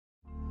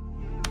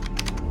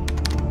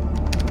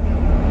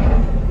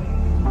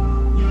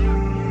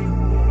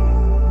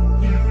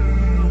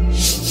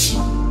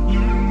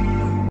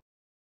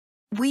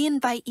we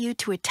invite you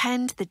to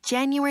attend the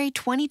January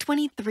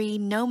 2023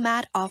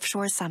 Nomad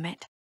Offshore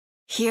Summit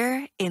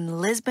here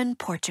in Lisbon,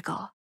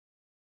 Portugal.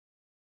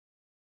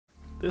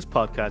 This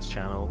podcast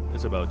channel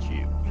is about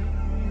you,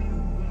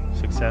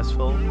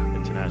 successful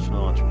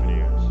international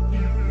entrepreneurs,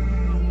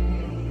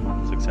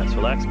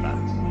 successful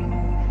expats,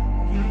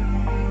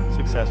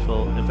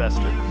 successful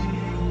investors.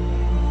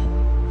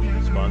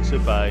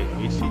 Sponsored by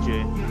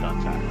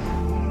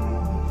HCJ.tax.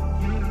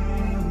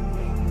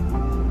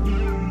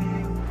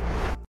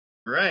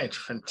 Right,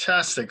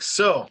 fantastic.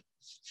 So,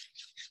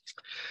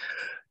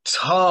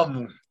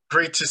 Tom,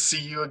 great to see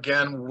you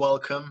again.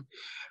 Welcome.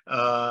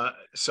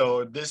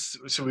 So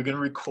we're gonna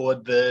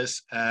record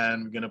this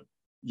and we're gonna,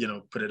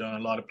 put it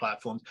on a lot of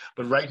platforms.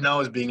 But right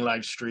now it's being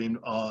live streamed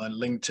on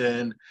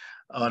LinkedIn,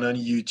 on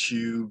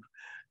YouTube,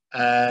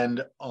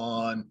 and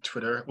on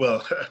Twitter.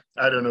 Well,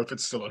 I don't know if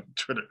it's still on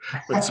Twitter,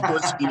 but it's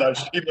supposed to be live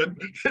streamed on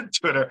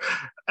Twitter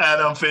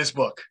and on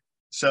Facebook.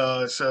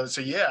 So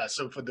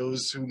for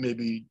those who may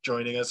be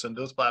joining us on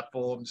those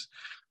platforms,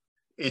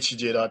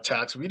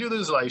 HCJ.tax, we do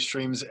those live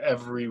streams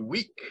every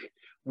week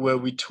where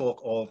we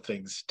talk all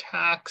things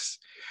tax.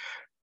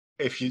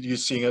 If you're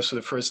seeing us for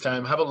the first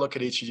time, have a look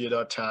at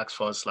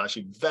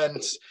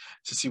HCJ.tax/events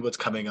to see what's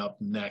coming up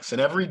next.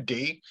 And every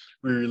day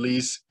we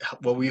release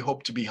what we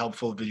hope to be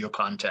helpful video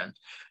content.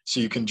 So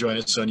you can join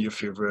us on your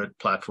favorite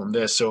platform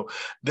there. So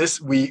this,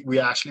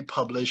 we actually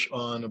publish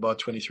on about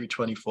 23,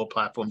 24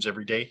 platforms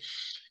every day.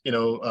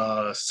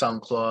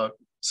 SoundCloud,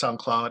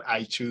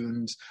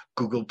 iTunes,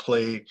 Google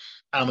Play,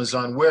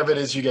 Amazon, wherever it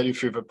is you get your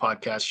favorite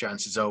podcast,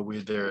 chances are we're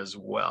there as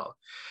well.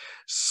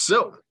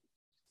 So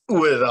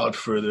without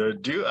further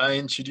ado, I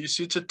introduce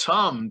you to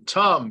Tom.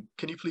 Tom,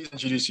 can you please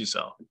introduce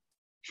yourself?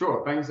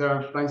 Sure. Thanks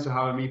for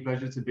having me.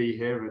 Pleasure to be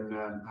here, and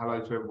hello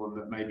to everyone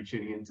that may be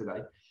tuning in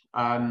today.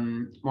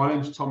 My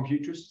name's Tom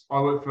Putris.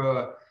 I work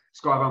for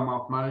Skybound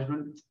Wealth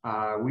Management.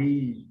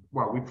 We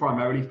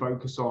primarily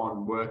focus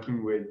on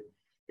working with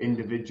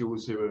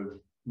individuals who have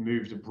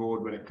moved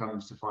abroad when it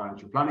comes to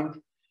financial planning.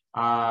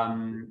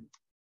 And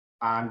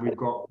we've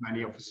got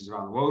many offices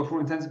around the world for all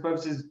intents and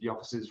purposes. The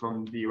offices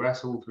from the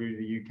US all through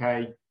the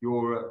UK,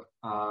 Europe,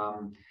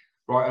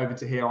 right over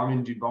to here. I'm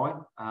in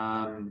Dubai.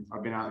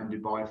 I've been out in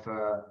Dubai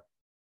for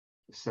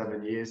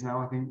 7 years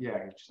now, I think.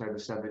 Yeah, just over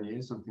 7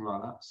 years, something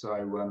like that. So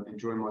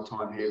enjoying my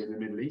time here in the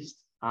Middle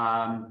East.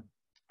 And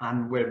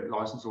we're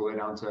licensed all the way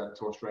down to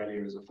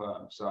Australia as a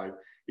firm. So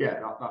yeah,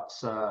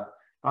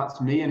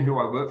 that's me and who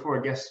I work for.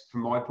 I guess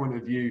from my point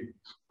of view,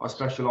 I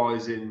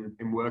specialize in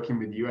working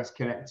with US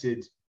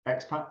connected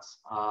expats.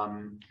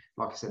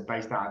 Like I said,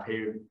 based out of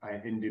here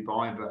in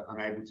Dubai, but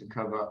I'm able to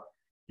cover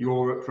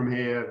Europe from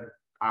here,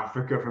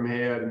 Africa from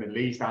here, the Middle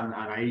East and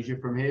Asia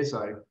from here.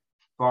 So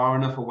far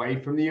enough away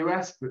from the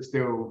US, but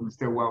still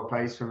well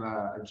placed from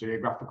a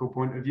geographical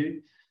point of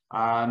view.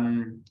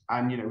 And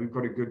we've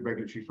got a good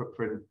regulatory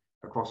footprint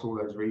across all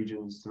those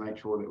regions to make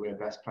sure that we're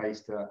best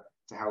placed to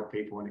help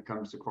people when it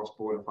comes to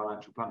cross-border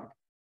financial planning.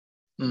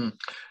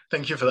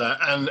 Thank you for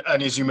that. And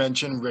as you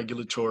mentioned,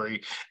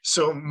 regulatory.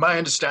 So my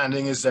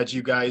understanding is that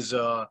you guys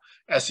are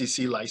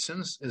SEC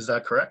licensed. Is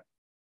that correct?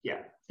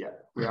 Yeah.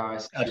 We are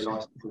SEC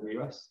licensed in the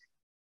US.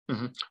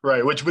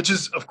 Right, which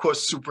is of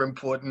course super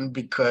important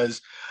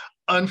because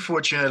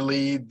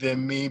unfortunately there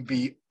may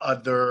be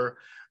other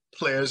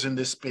players in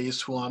this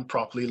space who aren't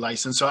properly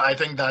licensed. So I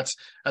think that's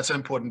an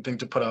important thing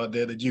to put out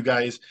there, that you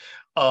guys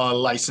are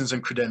licensed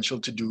and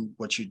credentialed to do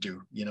what you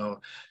do.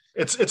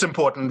 It's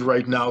important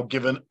right now,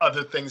 given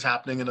other things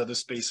happening in other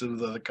spaces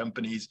with other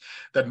companies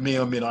that may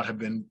or may not have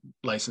been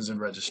licensed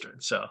and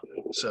registered. So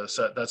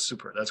that's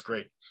super. That's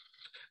great.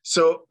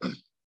 So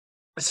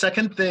the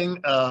second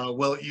thing,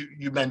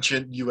 you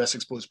mentioned U.S.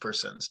 exposed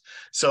persons.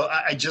 So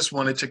I just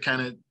wanted to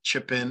kind of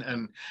chip in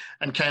and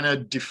kind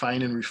of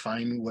define and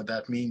refine what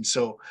that means.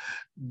 So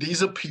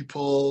these are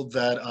people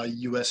that are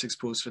U.S.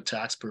 exposed for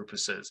tax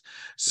purposes.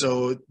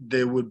 So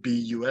they would be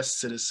U.S.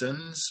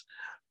 citizens,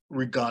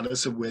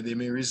 regardless of where they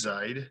may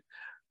reside,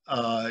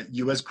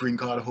 U.S. green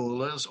card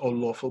holders or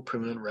lawful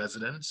permanent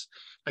residents,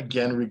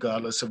 again,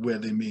 regardless of where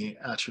they may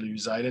actually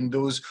reside, and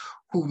those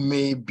who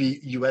may be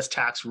U.S.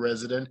 tax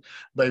resident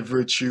by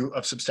virtue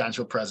of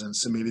substantial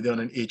presence. So maybe they're on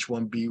an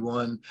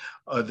H-1B1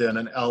 or they're on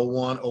an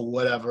L-1 or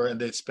whatever,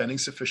 and they're spending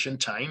sufficient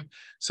time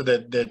so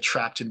that they're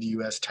trapped in the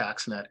U.S.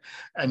 tax net.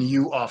 And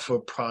you offer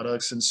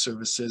products and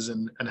services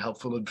and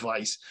helpful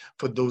advice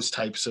for those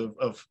types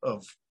of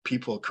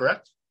people,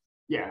 correct?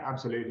 Yeah,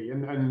 absolutely.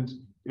 And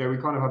we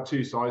kind of have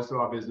two sides to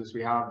our business.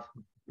 We have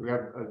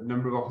a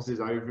number of offices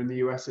over in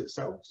the US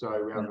itself.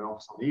 So we have an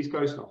office on the East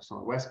Coast, an office on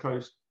the West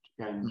Coast.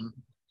 Again,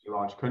 it's a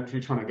large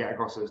country trying to get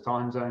across those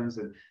time zones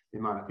and the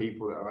amount of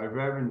people that are over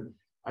there.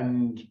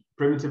 And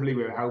primitively,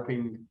 we're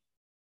helping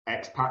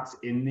expats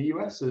in the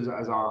US as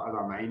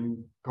our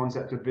main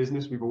concept of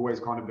business. We've always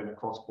kind of been a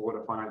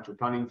cross-border financial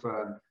planning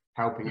firm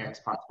helping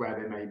expats where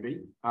they may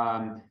be.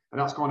 And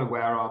that's kind of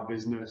where our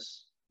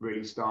business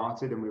really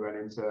started, and we went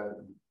into a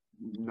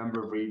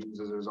number of regions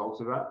as a result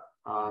of that.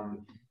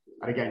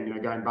 again, you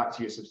know, going back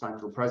to your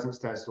substantial presence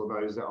test, or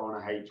those that are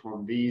on a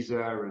H1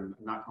 visa and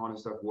that kind of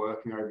stuff,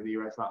 working over the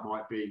US, that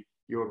might be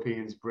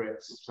Europeans,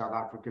 Brits, South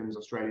Africans,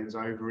 Australians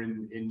over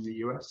in the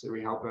US. So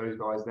we help those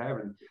guys there,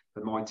 and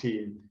my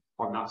team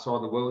on that side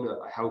of the world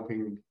are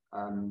helping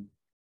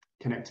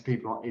connect to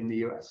people in the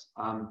US.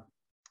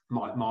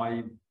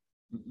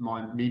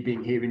 Me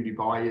being here in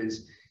Dubai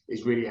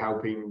is really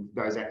helping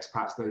those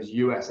expats, those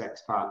US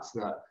expats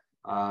that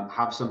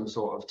have some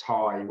sort of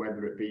tie,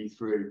 whether it be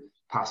through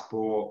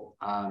passport,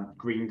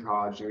 green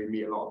cards. You know, we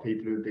meet a lot of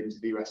people who have been to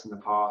the US in the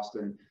past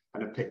and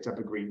have picked up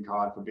a green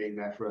card for being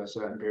there for a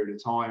certain period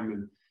of time.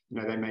 And, you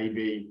know, they may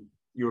be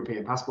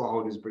European passport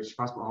holders, British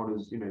passport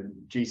holders, you know,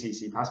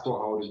 GCC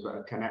passport holders, but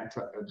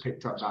have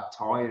picked up that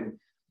tie. And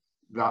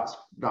that's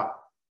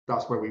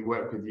where we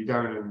work with you,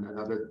 Darren, and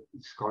other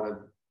kind of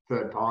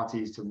third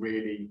parties to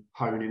really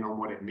hone in on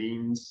what it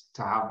means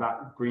to have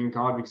that green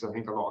card, because I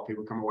think a lot of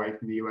people come away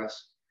from the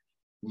US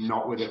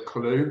not with a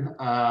clue,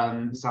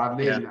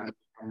 sadly,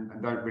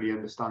 and don't really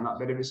understand that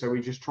bit of it. So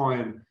we just try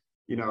and,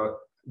 you know,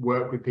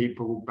 work with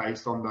people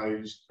based on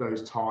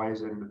those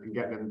ties and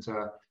get them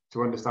to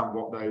understand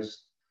what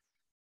those,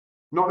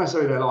 not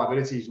necessarily their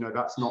liabilities, you know,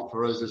 that's not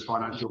for us as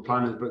financial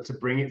planners, but to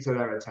bring it to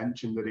their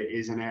attention that it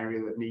is an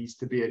area that needs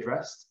to be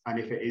addressed. And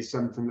if it is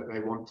something that they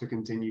want to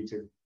continue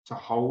to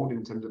hold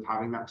in terms of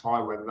having that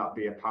tie, whether that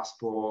be a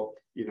passport,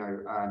 you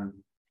know,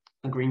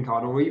 a green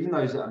card, or even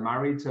those that are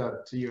married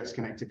to US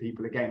connected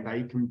people, again,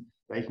 they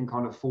can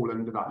kind of fall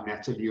under that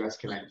net of US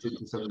connected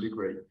to some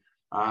degree.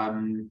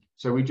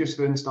 So we just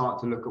then start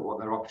to look at what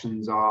their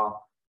options are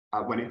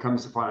when it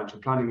comes to financial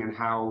planning, and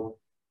how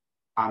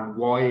and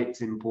why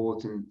it's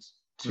important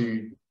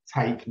to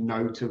take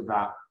note of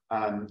that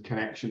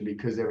connection,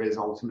 because there is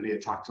ultimately a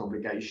tax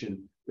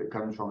obligation that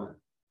comes from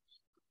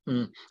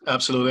it.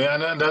 Absolutely.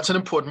 And that's an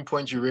important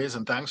point you raise,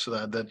 and thanks for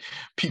that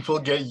people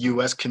get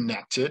US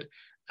connected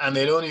and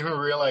they don't even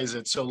realize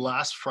it. So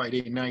last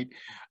Friday night,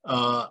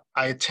 I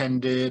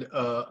attended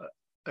a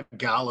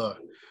gala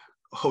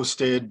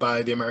hosted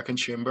by the American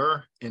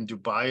Chamber in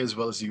Dubai, as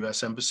well as the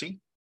US Embassy,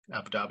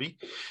 Abu Dhabi.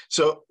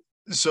 So,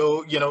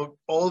 you know,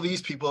 all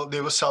these people,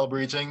 they were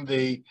celebrating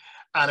the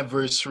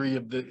anniversary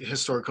of the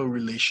historical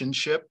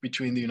relationship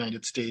between the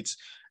United States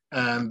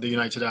and the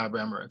United Arab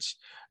Emirates.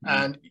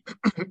 And,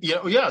 you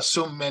know, yeah,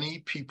 so many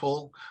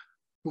people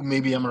who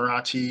may be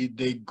Emirati,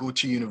 they go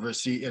to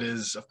university. It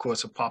is, of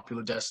course, a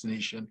popular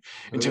destination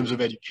in terms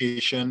of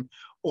education,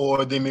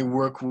 or they may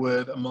work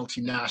with a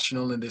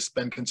multinational and they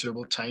spend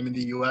considerable time in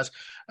the US.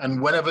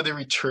 And whenever they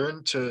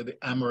return to the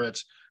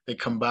Emirates, they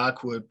come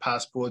back with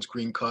passports,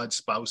 green cards,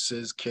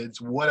 spouses,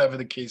 kids, whatever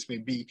the case may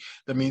be.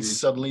 That means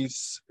suddenly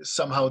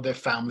somehow their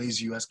family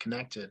is US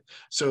connected.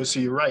 So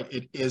you're right,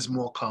 it is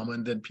more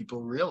common than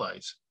people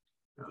realize.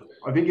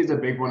 I think it's a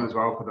big one as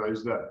well for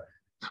those that,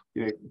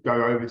 you know,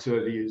 go over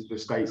to the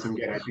States and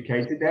get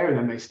educated there, and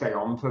then they stay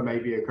on for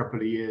maybe a couple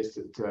of years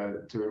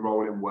to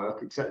enroll in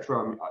work,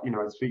 etc. You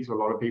know, I speak to a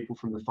lot of people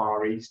from the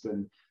Far East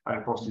and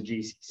across the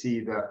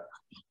GCC that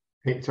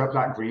picked up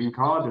that green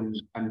card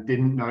and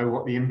didn't know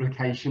what the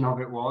implication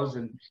of it was,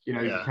 and, you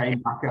know, came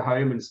back at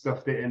home and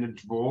stuffed it in a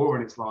drawer.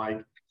 And it's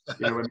like,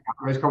 you know, when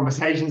those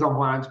conversations on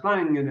financial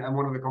planning, and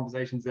one of the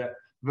conversations that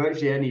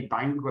virtually any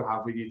bank will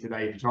have with you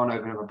today, if you're trying to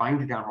open up a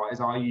bank account, right, is,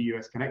 are you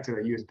US connected,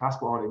 a US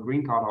passport holder,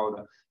 green card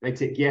holder? They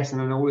tick yes,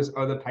 and then all this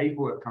other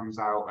paperwork comes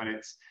out, and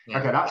it's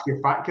okay, that's your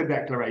FATCA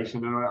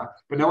declaration,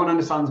 but no one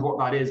understands what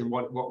that is and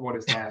what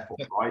it's there for,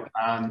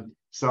 right?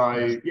 So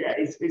yeah,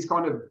 it's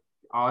kind of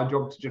our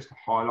job to just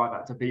highlight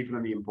that to people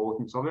and the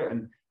importance of it,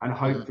 and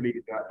hopefully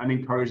and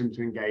encourage them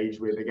to engage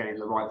with, again,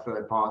 the right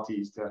third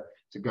parties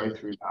to go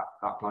through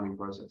that planning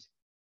process.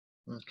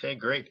 Okay,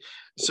 great.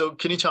 So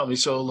can you tell me,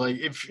 so like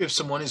if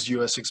someone is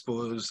US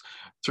exposed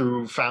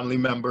through family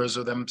members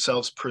or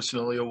themselves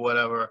personally or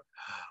whatever,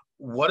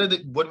 what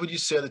would you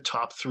say are the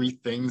top 3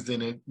 things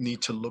they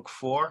need to look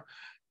for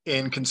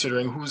in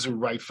considering who's the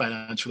right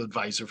financial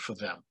advisor for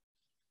them?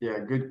 Yeah,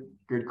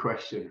 good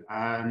question.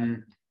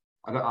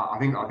 I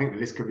think the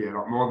list could be a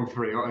lot more than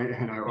 3,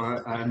 you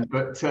know,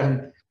 but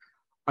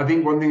I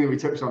think one thing that we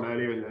touched on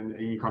earlier, and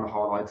you kind of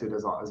highlighted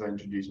as I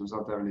introduced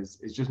myself there, is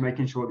just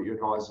making sure that your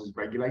advisor is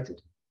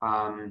regulated.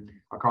 I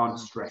can't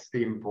stress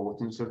the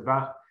importance of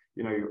that.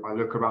 You know, I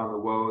look around the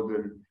world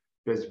and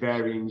there's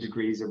varying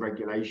degrees of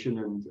regulation,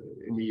 and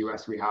in the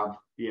US we have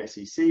the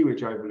SEC,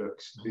 which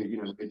overlooks the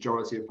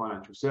majority of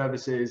financial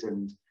services,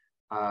 and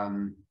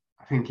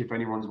I think if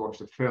anyone's watched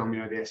the film, you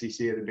know, the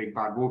SEC are the big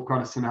bad wolf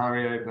kind of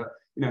scenario, but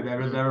you know,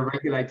 they're a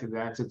regulator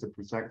there to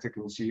protect the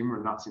consumer,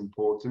 and that's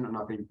important. And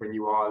I think when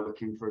you are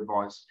looking for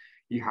advice,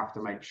 you have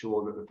to make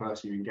sure that the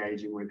person you're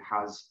engaging with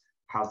has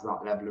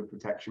that level of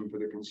protection for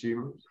the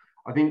consumer.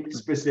 I think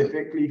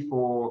specifically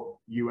for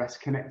US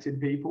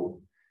connected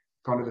people,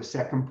 kind of the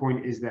second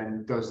point is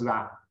then, does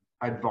that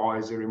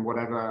advisor, in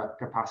whatever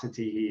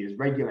capacity he is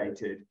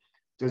regulated,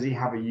 does he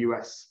have a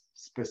US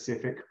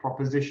specific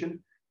proposition?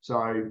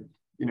 So,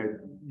 you know,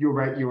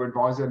 your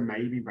advisor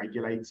may be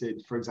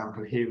regulated, for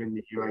example, here in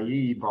the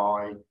UAE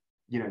by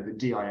the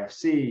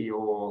DIFC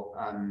or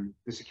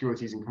the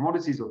Securities and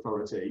Commodities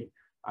Authority.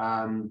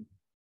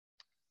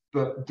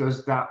 But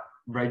does that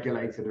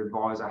regulated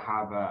advisor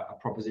have a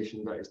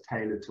proposition that is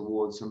tailored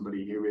towards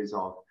somebody who is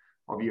of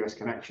US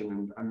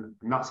connection? And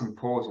that's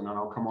important, and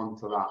I'll come on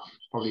to that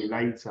probably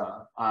later,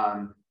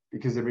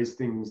 because there is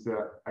things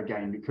that,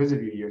 again, because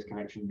of your US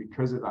connection,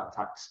 because of that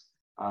tax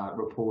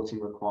reporting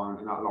requirement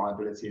and that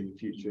liability in the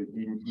future,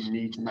 you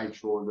need to make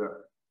sure that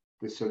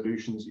the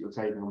solutions that you're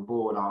taking on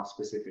board are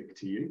specific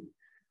to you.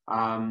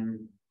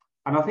 And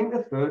I think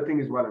the third thing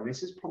as well, and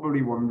this is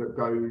probably one that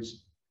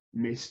goes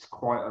missed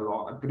quite a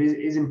lot, but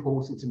is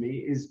important to me,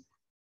 is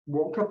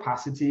what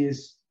capacity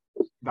is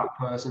that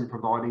person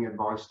providing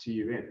advice to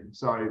you in?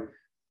 So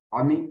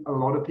I meet a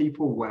lot of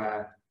people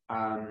where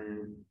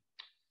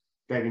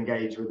they've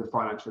engaged with a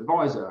financial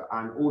advisor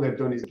and all they've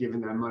done is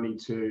given their money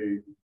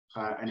to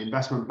an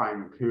investment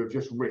bank who have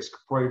just risk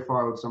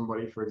profiled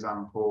somebody, for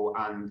example,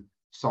 and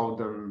sold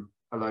them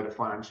a load of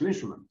financial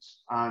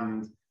instruments.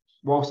 And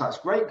whilst that's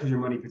great because your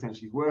money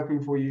potentially is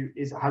working for you,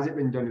 has it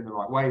been done in the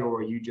right way, or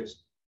are you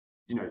just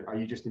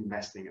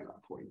investing at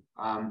that point?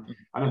 And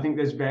I think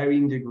there's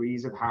varying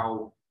degrees of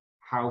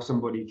how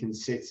somebody can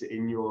sit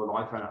in your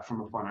life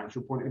from a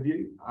financial point of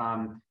view.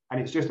 And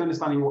it's just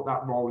understanding what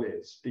that role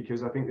is,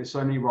 because I think there's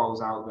so many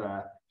roles out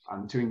there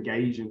to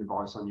engage in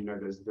advice on.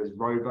 There's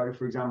robo,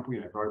 for example,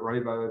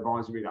 robo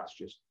advisory. That's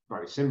just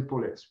very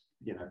simple. It's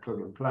plug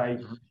and play.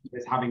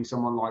 There's having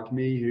someone like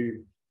me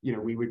who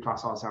we would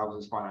class ourselves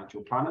as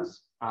financial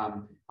planners,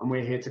 and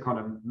we're here to kind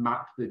of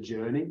map the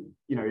journey.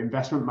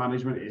 Investment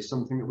management is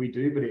something that we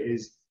do, but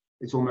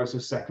it's almost a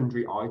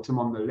secondary item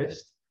on the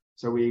list.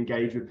 So we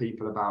engage with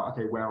people about,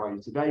 okay, where are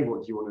you today?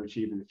 What do you want to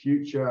achieve in the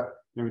future?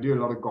 We do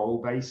a lot of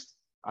goal-based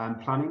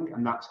planning,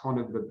 and that's kind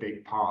of the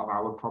big part of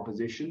our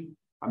proposition,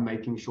 and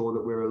making sure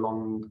that we're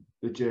along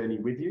the journey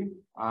with you.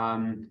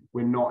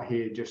 We're not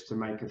here just to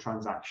make a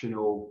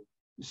transactional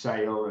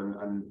sale,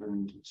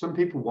 and some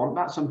people want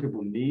that, some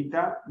people need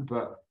that,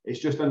 but it's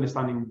just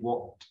understanding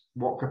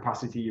what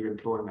capacity you're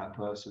employing that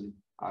person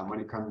when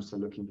it comes to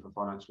looking for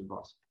financial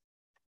advice.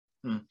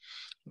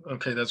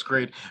 Okay, that's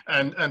great.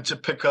 And to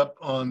pick up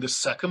on the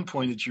second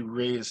point that you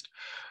raised,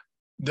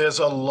 there's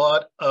a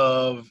lot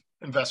of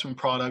investment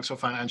products or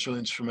financial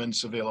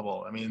instruments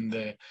available. I mean,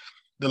 the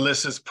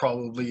list is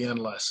probably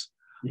endless.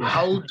 Yeah.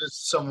 How does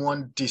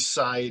someone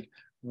decide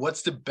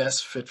what's the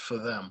best fit for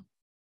them?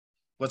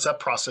 What's that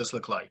process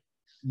look like?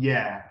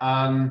 Yeah.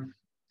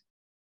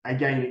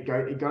 Again,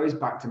 it goes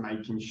back to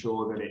making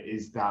sure that it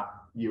is that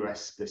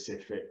US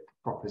specific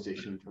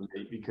proposition for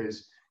me,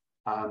 because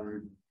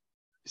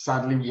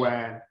sadly,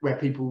 where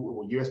people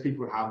or US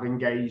people have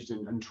engaged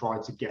and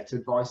tried to get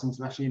advice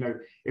internationally,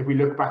 if we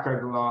look back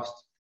over the last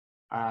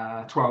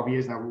 12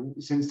 years now,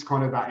 since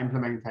kind of that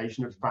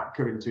implementation of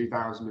FATCA in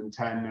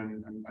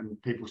 2010,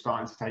 and people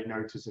starting to take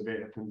notice of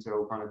it up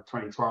until kind of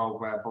 2012,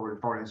 where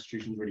foreign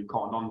institutions really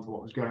cottoned on to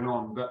what was going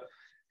on. But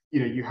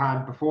you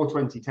had, before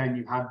 2010,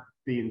 you had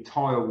the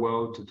entire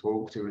world to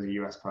talk to as a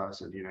US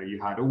person. You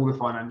had all the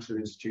financial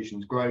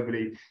institutions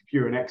globally. If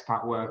you're an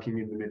expat working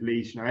in the Middle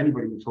East,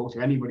 anybody would talk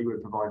to, anybody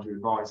would provide you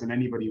advice, and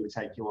anybody would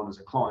take you on as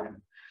a client.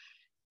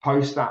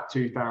 Post that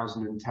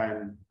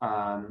 2010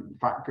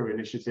 FATCA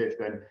initiative,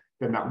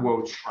 then that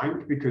world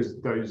shrank,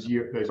 because those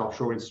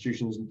offshore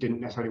institutions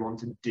didn't necessarily want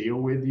to deal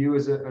with you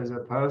as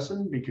a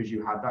person, because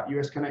you had that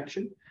US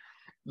connection.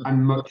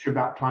 And much of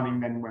that planning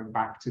then went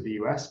back to the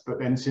US. But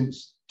then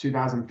since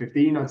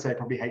 2015, I'd say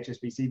probably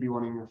HSBC be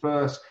one of the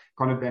first,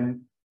 kind of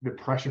then the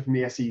pressure from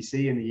the SEC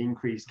and the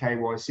increased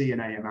KYC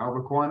and AML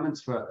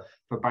requirements for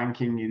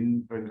banking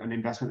and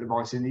investment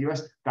advice in the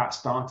US, that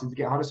started to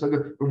get harder. So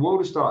the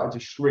world has started to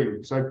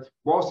shrink. So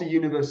whilst the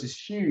universe is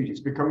huge, it's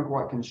become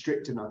quite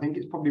constricted. And I think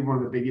it's probably one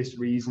of the biggest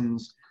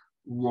reasons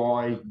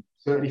why,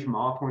 certainly from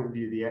our point of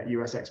view, the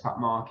US expat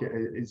market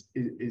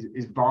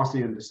is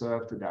vastly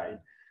underserved today.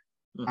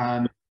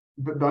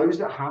 But those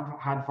that have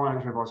had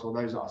financial advice, or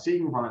those that are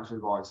seeking financial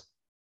advice,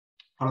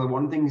 one of the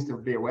one things to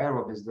be aware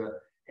of is that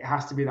it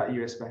has to be that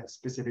US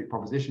specific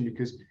proposition,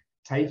 because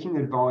taking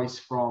advice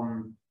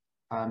from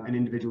an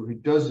individual who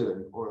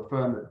doesn't, or a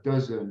firm that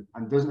doesn't,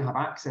 and doesn't have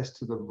access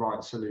to the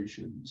right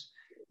solutions,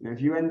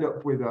 if you end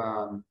up with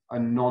a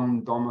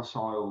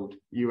non-domiciled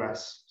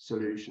US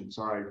solution,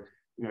 so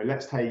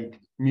let's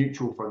take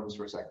mutual funds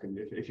for a second.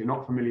 If you're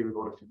not familiar with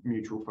what a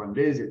mutual fund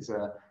is, it's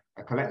a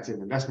collective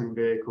investment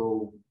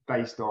vehicle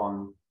based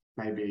on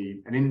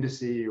maybe an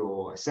industry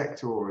or a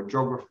sector or a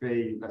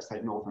geography. Let's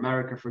take North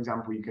America, for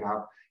example. You could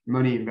have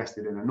money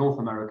invested in a North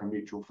American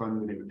mutual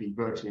fund, and it would be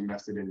virtually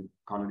invested in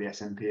kind of the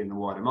S&P and the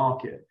wider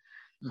market.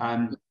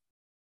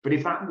 But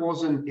if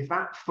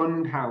that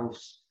fund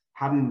house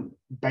hadn't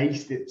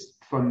based its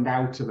fund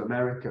out of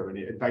America, and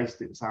it had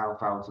based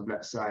itself out of,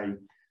 let's say,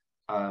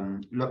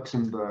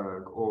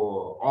 Luxembourg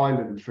or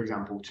Ireland, for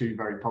example, two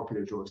very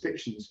popular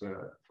jurisdictions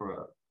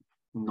for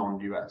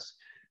non-US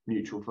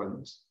mutual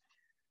funds,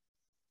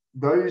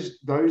 those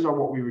are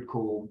what we would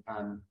call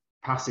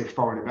passive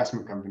foreign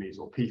investment companies,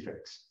 or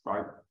PFICs,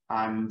 right?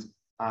 And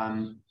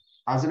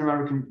as an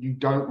American, you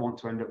don't want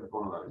to end up with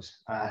one of those.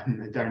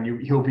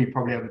 You'll be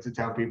probably able to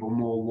tell people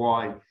more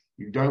why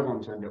you don't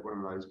want to end up with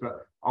one of those.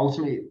 But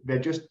ultimately, they're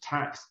just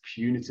taxed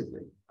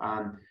punitively.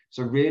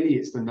 So really,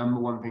 it's the number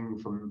one thing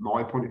from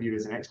my point of view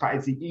as an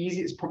expat.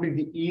 It's probably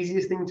the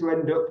easiest thing to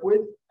end up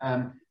with,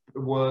 the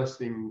worst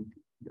thing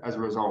as a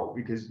result,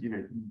 because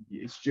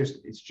it's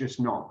just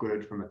not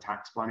good from a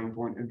tax planning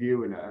point of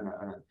view and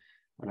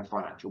a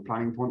financial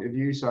planning point of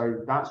view.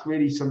 So that's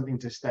really something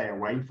to stay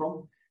away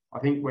from. I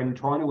think when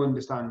trying to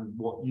understand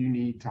what you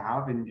need to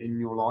have in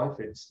your life,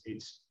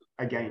 it's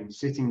again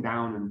sitting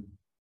down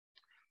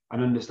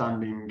and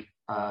understanding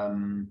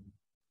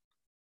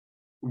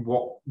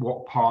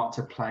what part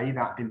to play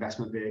that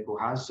investment vehicle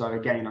has. So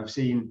again,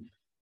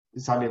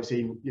 sadly I've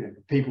seen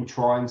people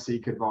try and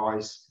seek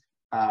advice,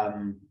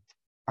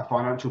 a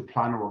financial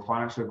planner or a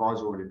financial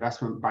advisor or an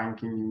investment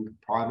banking,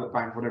 private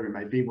bank, whatever it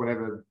may be,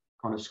 whatever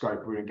kind of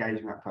scope we're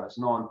engaging that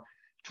person on,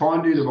 try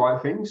and do the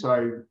right thing.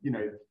 So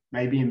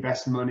maybe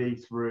invest money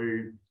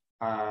through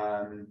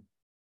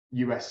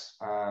US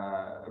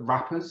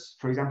wrappers,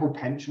 for example,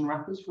 pension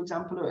wrappers, for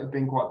example, have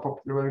been quite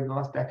popular over the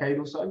last decade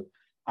or so.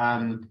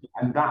 And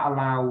that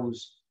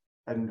allows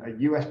a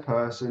US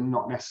person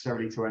not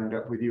necessarily to end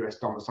up with US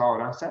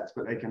domiciled assets,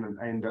 but they can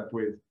end up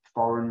with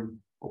foreign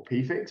or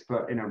PFIX,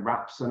 but in a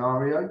wrap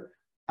scenario,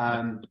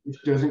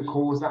 which doesn't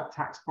cause that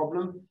tax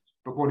problem.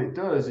 But what it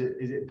does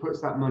is it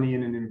puts that money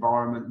in an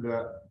environment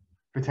that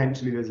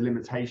potentially there's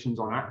limitations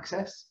on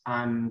access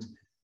and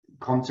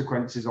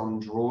consequences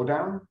on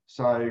drawdown.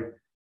 So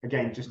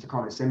again, just to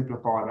kind of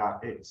simplify that,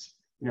 it's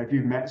if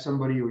you've met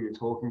somebody or you're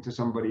talking to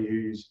somebody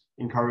who's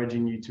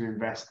encouraging you to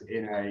invest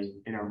in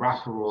a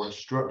wrapper or a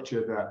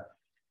structure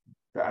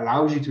that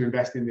allows you to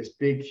invest in this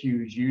big,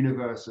 huge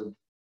universe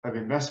of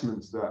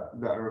investments that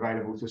are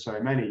available to so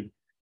many,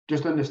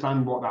 just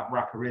understand what that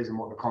wrapper is and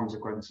what the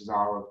consequences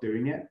are of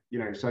doing it.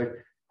 So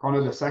kind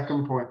of the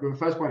second point, the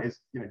first point is,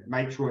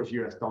 make sure it's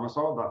US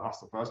domicile. That's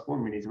the first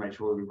point. We need to make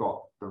sure that we've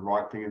got the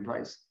right thing in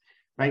place.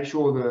 Make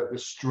sure that the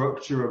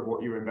structure of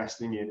what you're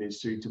investing in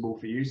is suitable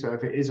for you. So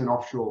if it is an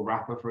offshore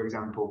wrapper, for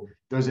example,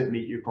 does it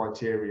meet your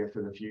criteria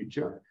for the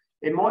future?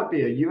 It might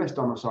be a US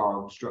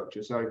domicile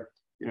structure. So,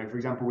 for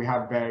example, we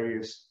have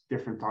various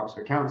different types of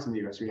accounts in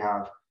the US. We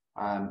have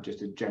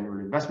just a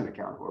general investment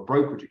account or a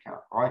brokerage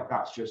account, right?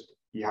 That's just,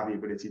 you have the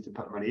ability to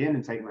put money in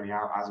and take money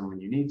out as and when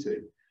you need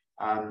to.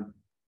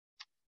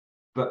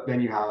 But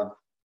then you have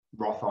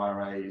Roth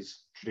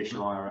IRAs,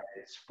 traditional IRAs,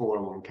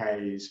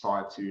 401ks,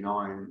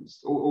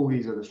 529s, all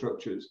these other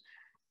structures.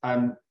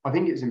 I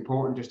think it's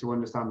important just to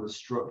understand the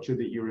structure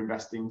that you're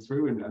investing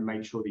through and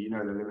make sure that you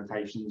know the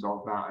limitations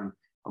of that and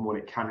what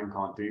it can and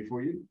can't do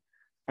for you.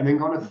 And then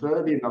kind of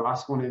thirdly, and the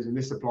last one is, and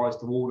this applies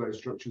to all those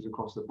structures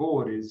across the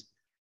board, is,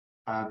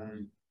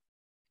 and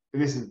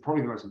this is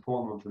probably the most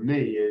important one for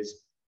me,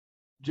 is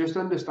just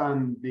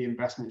understand the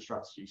investment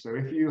strategy. So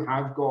if you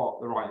have got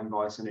the right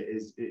advice and it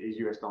is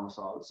US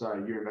domiciled, so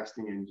you're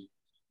investing in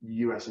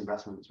US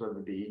investments, whether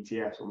it be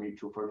ETFs or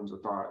mutual funds or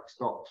direct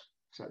stocks,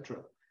 etc.,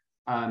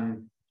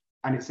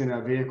 and it's in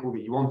a vehicle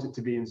that you want it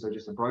to be in, so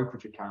just a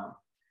brokerage account,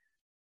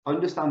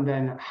 understand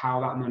then how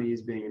that money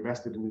is being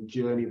invested and the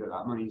journey that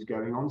money is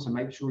going on. So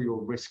make sure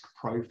your risk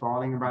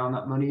profiling around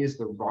that money is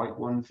the right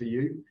one for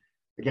you.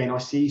 Again, I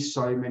see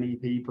so many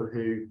people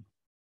who,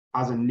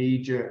 as a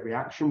knee-jerk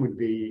reaction, would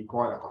be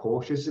quite a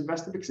cautious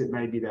investor because it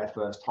may be their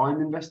first time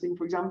investing,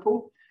 for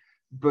example,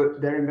 but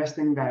they're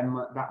investing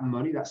that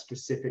money, that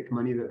specific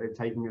money that they're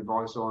taking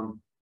advice on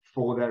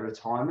for their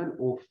retirement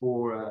or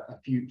for a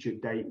future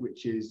date,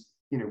 which is,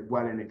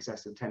 well in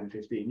excess of 10,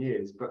 15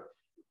 years. But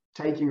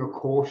taking a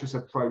cautious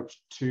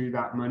approach to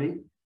that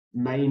money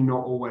may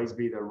not always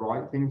be the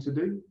right thing to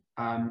do.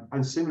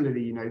 And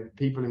similarly,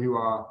 people who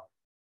are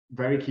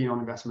very keen on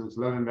investments,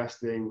 love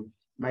investing,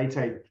 may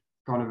take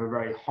kind of a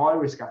very high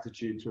risk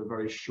attitude to a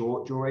very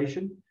short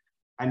duration.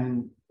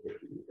 And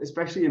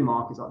especially in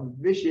markets like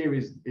this year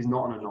is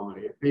not an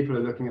anomaly. If people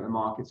are looking at the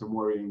markets and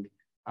worrying,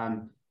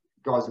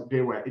 guys, be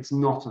aware, it's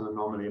not an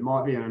anomaly. It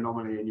might be an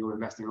anomaly in your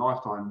investing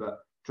lifetime, but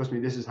trust me,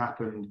 this has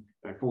happened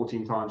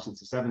 14 times since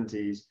the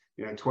 70s,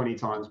 20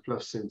 times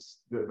plus since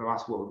the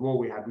last World War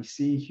we had. We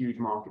see huge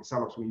market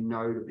sell-offs. We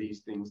know that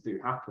these things do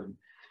happen,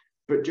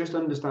 but just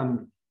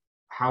understand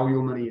how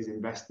your money is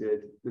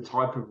invested, the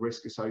type of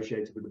risk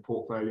associated with the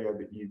portfolio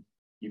that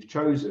you've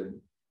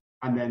chosen,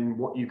 and then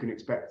what you can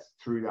expect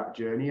through that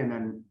journey. And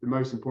then the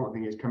most important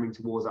thing is coming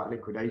towards that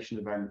liquidation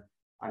event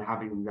and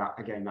having that,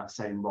 again, that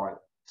same right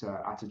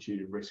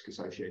attitude of risk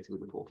associated with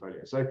the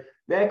portfolio. So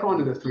they're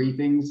kind of the three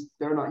things.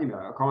 They're not,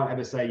 I can't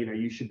ever say,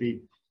 you should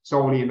be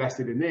solely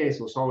invested in this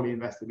or solely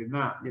invested in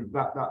that.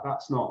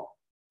 That's not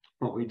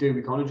what we do.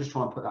 We kind of just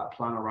try and put that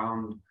plan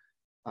around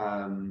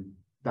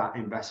that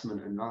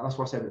investment. And that's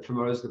why I said that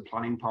for us, the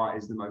planning part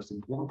is the most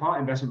important part.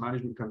 Investment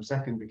management comes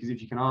second, because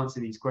if you can answer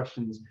these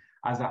questions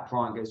as that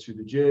client goes through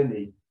the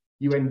journey,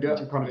 you end up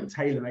kind of, it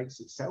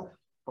tailor-makes itself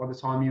by the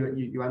time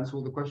you answer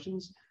all the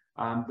questions.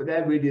 But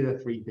they're really the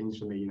three things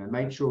for me.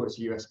 Make sure it's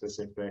US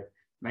specific,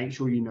 make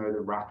sure you know the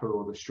wrapper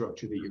or the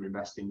structure that you're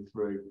investing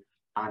through,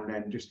 and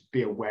then just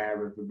be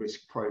aware of the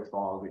risk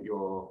profile that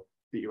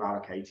you're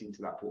allocating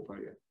to that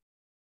portfolio.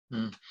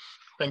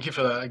 Thank you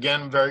for that.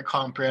 Again, very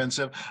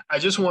comprehensive. I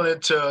just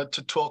wanted to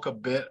talk a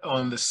bit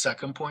on the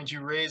second point you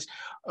raised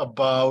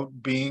about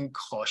being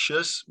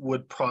cautious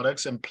with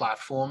products and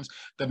platforms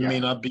that may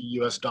not be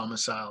US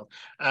domiciled.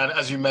 And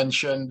as you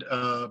mentioned,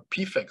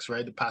 PFICs,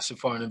 right, the passive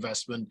foreign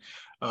investment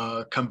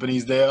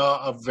companies, they are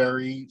a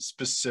very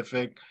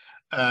specific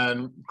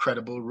and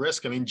credible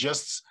risk. I mean,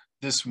 just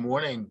this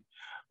morning,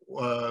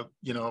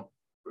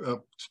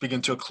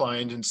 speaking to a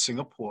client in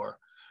Singapore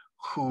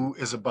who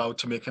is about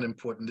to make an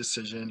important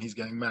decision. He's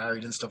getting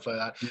married and stuff like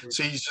that.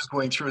 So he's just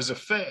going through his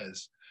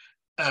affairs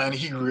and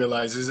he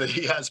realizes that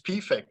he has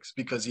PFICs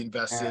because he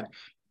invested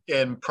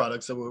in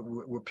products that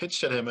were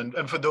pitched at him.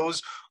 And for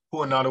those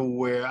who are not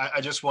aware,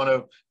 I just want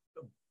to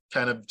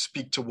kind of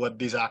speak to what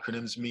these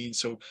acronyms mean.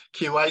 So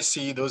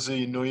KYC, those are,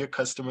 your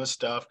customer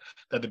stuff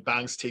that the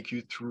banks take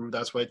you through.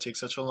 That's why it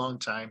takes such a long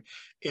time.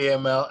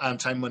 AML,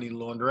 anti-money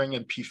laundering,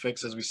 and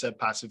PFICs, as we said,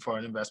 passive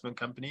foreign investment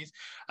companies.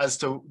 As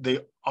to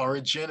the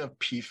origin of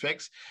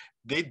PFICs,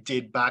 they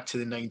date back to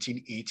the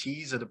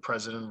 1980s under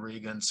President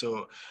Reagan.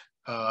 So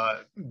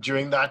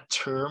during that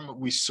term,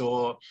 we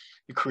saw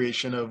the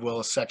creation of,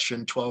 Section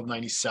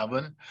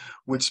 1297,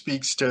 which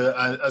speaks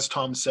to, as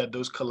Tom said,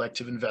 those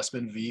collective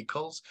investment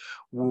vehicles,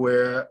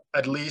 where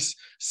at least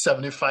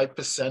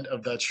 75%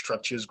 of that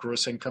structure's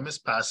gross income is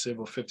passive,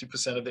 or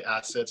 50% of the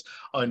assets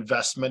are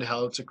investment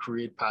held to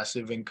create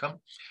passive income.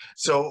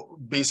 So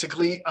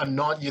basically,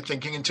 you're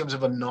thinking in terms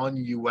of a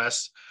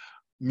non-US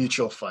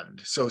mutual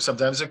fund. So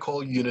sometimes they're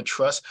called unit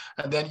trust.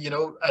 And then,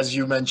 as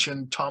you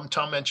mentioned, Tom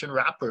mentioned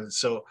wrappers.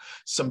 So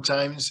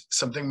sometimes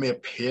something may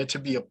appear to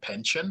be a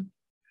pension,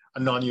 a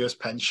non-US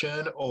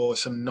pension, or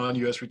some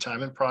non-US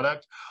retirement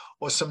product,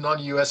 or some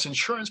non-US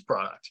insurance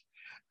product.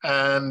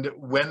 And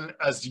when,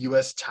 as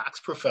US tax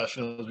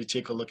professionals, we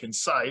take a look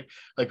inside,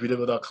 like we did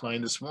with our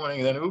client this morning,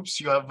 and then, oops,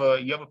 you have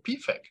a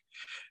PFIC.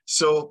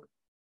 So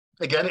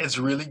again, it's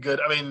really good.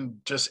 I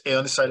mean, just err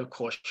on the side of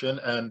caution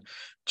and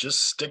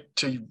just stick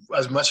to,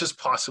 as much as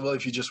possible,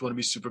 if you just want to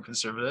be super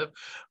conservative,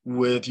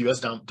 with US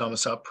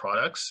domicile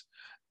products.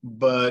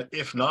 But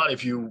if not,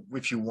 if you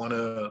want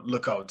to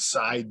look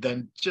outside,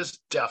 then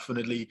just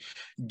definitely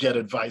get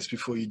advice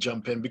before you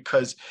jump in,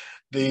 because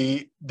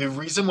the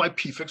reason why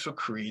PFICs were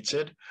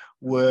created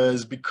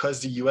was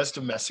because the US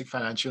domestic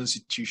financial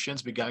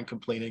institutions began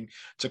complaining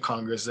to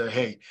Congress that,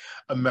 hey,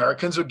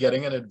 Americans were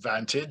getting an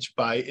advantage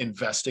by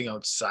investing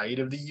outside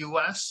of the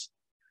US.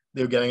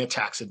 They were getting a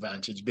tax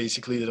advantage.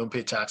 Basically, they don't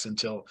pay tax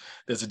until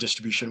there's a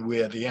distribution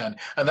way at the end.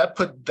 And that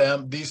put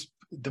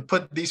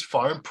these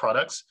foreign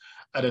products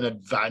at an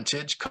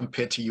advantage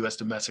compared to US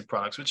domestic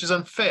products, which is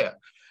unfair.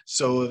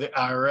 So the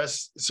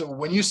IRS,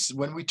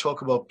 when we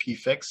talk about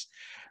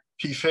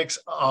PFICs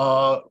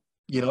are,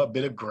 a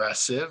bit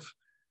aggressive,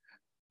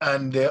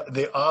 and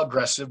they are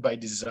aggressive by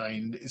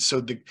design.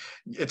 So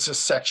it's a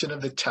section of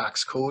the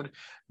tax code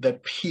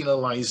that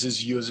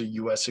penalizes you as a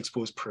US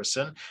exposed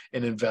person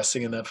in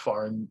investing in that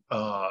foreign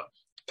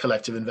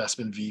collective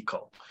investment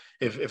vehicle,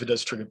 if it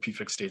does trigger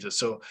PFIC status.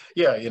 So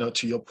yeah,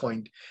 to your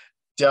point,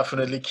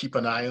 definitely keep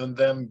an eye on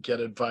them, get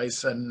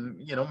advice,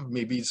 and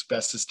maybe it's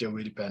best to stay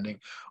away depending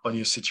on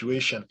your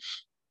situation.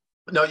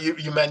 Now,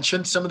 you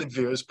mentioned some of the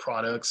various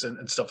products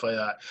and stuff like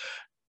that.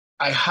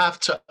 I have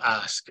to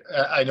ask,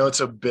 I know it's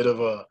a bit of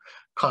a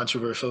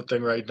controversial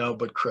thing right now,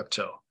 but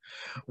crypto.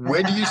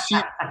 Where do you see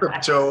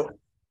crypto?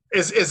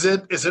 Is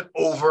it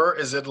over?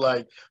 Is it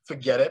like,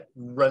 forget it,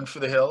 run for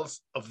the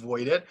hills,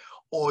 avoid it?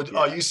 Or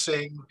are you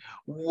saying,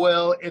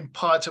 well, in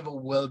part of a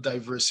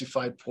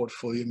well-diversified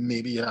portfolio,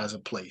 maybe it has a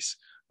place?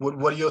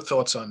 What are your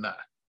thoughts on that?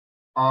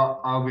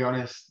 I'll be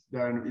honest,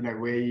 I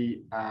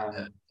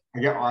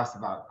get asked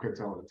about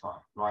crypto all the time,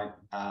 right?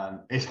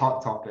 It's a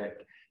hot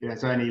topic.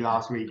 It's only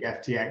last week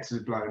FTX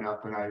has blown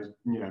up and owes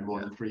more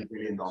than $3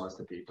 billion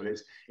to people.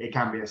 It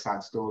can be a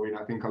sad story, and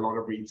I think a lot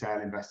of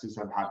retail investors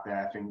have had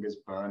their fingers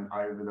burnt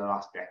over the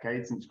last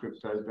decade since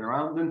crypto has been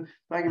around. And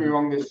don't get me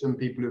wrong, there's some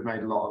people who've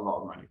made a lot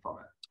of money from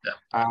it.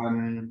 Yeah.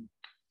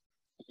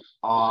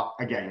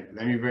 Again,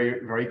 let me be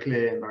very, very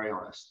clear and very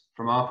honest.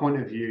 From our point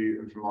of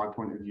view and from my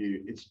point of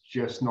view, it's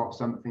just not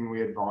something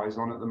we advise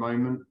on at the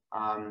moment,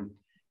 and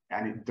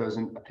it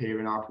doesn't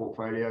appear in our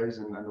portfolios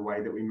and the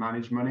way that we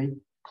manage money.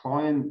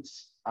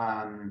 Clients,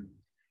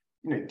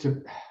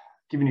 to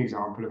give you an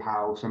example of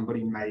how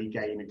somebody may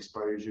gain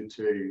exposure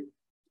to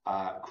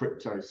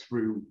crypto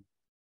through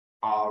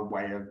our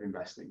way of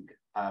investing.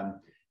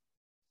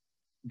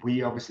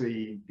 We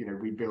obviously,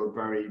 we build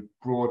very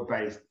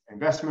broad-based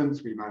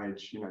investments. We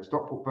manage,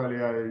 stock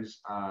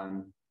portfolios,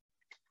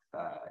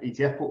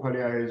 ETF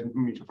portfolios,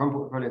 mutual fund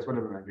portfolios,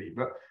 whatever it may be.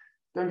 But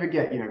don't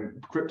forget,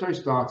 crypto is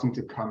starting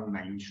to come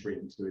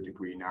mainstream to a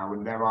degree now,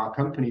 and there are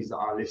companies that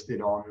are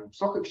listed on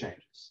stock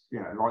exchanges,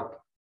 like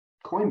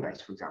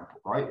Coinbase, for example,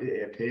 right?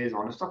 It appears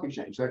on a stock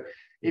exchange. So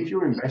if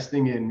you're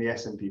investing in the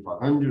S&P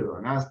 500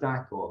 or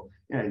NASDAQ or,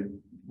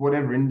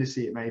 whatever indice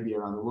it may be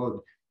around the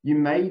world, you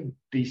may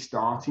be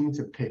starting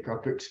to pick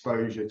up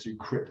exposure to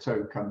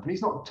crypto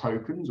companies, not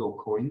tokens or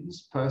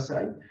coins per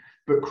se,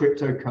 but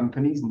crypto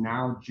companies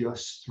now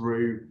just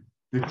through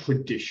the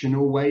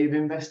traditional way of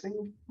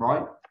investing,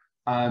 right?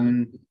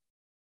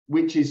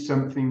 Which is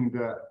something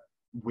that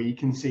we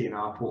can see in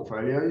our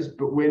portfolios,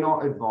 but we're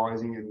not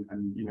advising,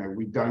 and you know,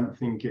 we don't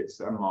think it's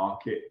a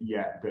market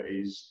yet that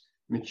is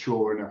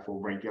mature enough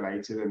or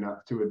regulated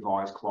enough to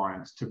advise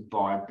clients to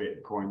buy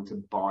Bitcoin,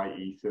 to buy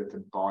Ether,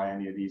 to buy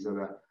any of these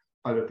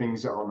other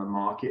things that are on the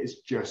market.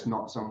 It's just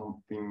not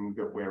something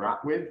that we're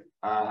at with.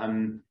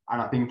 And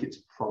I think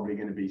it's probably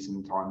going to be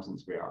some time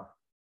since we are.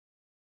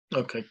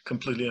 Okay,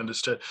 completely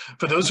understood.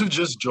 For those who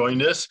just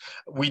joined us,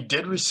 we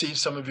did receive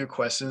some of your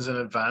questions in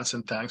advance,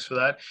 and thanks for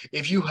that.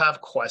 If you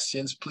have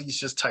questions, please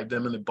just type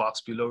them in the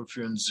box below if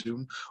you're in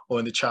Zoom, or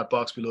in the chat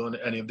box below on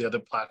any of the other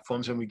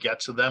platforms, and we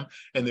get to them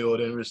in the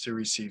order in which to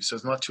receive. So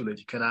it's not too late.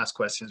 You can ask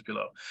questions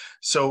below.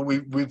 So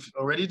we've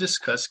already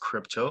discussed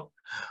crypto.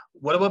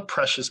 What about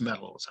precious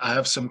metals? I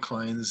have some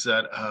clients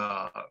that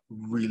are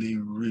really,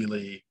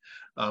 really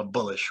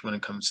bullish when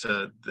it comes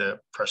to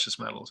the precious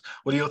metals.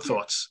 What are your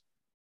thoughts?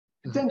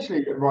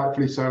 Potentially,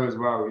 rightfully so as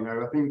well. You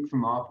know, I think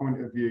from our point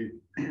of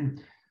view,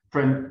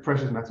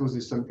 precious metals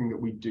is something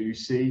that we do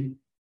see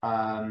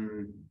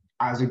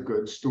as a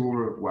good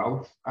store of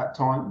wealth at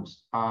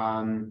times.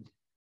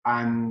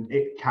 And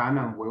it can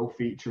and will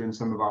feature in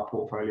some of our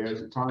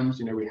portfolios at times.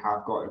 You know, we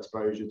have got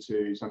exposure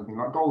to something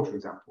like gold, for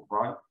example,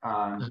 right?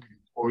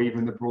 Or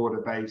even the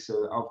broader base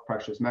of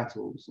precious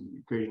metals,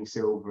 including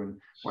silver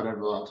and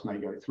whatever else may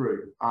go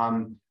through.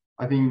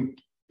 I think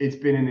it's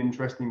been an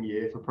interesting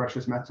year for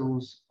precious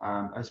metals,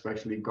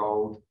 especially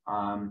gold.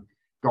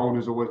 Gold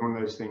is always one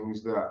of those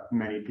things that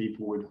many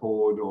people would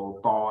hoard or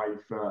buy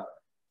for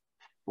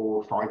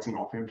fighting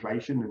off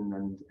inflation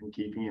and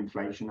keeping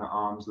inflation at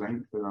arm's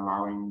length and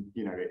allowing,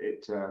 you know,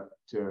 it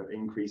to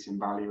increase in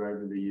value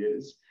over the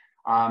years.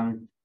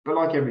 But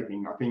like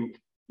everything, I think,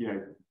 you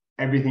know,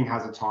 everything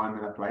has a time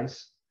and a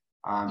place,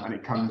 and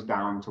it comes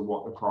down to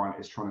what the client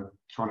is trying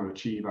to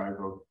achieve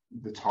over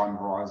the time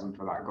horizon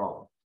for that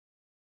goal.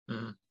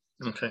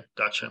 Okay,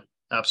 gotcha.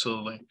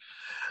 Absolutely.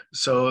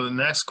 So the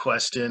next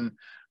question,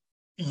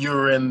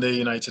 you're in the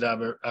United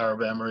Arab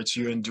Emirates,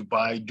 you're in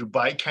Dubai.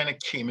 Dubai kind of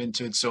came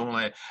into its own.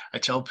 I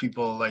tell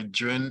people, like,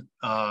 during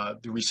the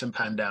recent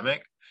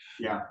pandemic,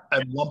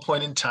 at one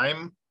point in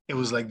time, it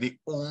was like the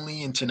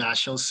only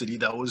international city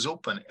that was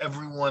open.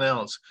 Everyone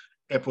else,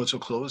 airports were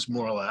closed,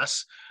 more or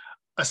less,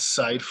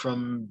 aside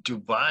from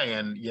Dubai.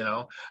 And, you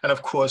know, and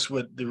of course,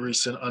 with the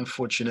recent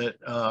unfortunate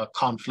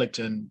conflict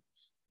in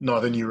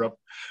Northern Europe,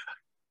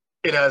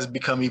 it has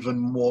become even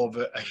more of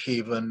a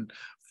haven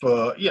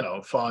for, you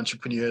know, for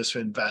entrepreneurs, for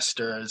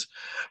investors.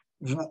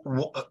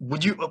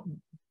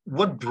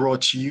 What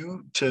brought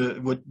you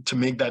to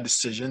make that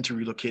decision to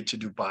relocate to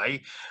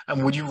Dubai?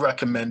 And would you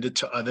recommend it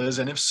to others?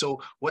 And if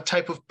so, what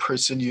type of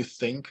person you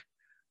think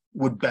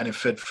would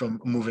benefit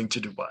from moving to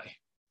Dubai?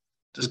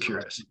 Just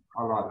curious.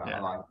 I like that. Yeah.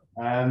 I like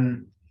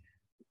that.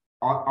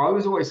 I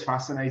was always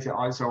fascinated.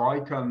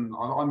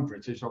 I'm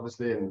British,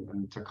 obviously,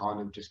 and to kind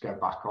of just go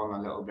back on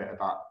a little bit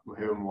about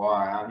who and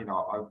why I am. You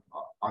know,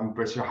 I'm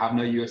British. I have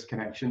no US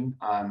connection,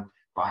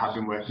 but I have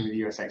been working with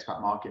the US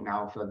expat market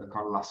now for the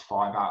kind of last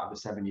 5 out of the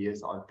 7 years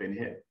that I've been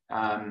here.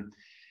 I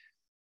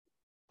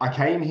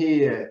came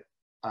here.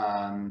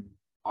 I'm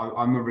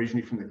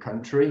originally from the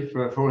country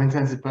for all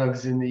intents and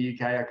purposes in the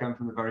UK. I come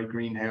from the very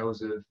green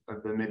hills of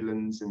the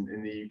Midlands in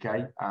the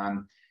UK,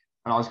 and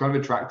I was kind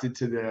of attracted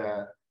to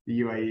the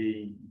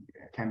UAE.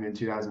 Came in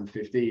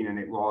 2015, and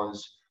it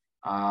was,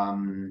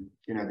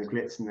 you know, the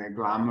glitz and the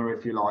glamour,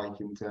 if you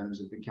like, in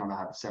terms of the kind of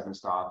had the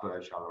 7-star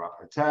Burj Al Arab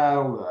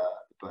Hotel, the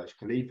Burj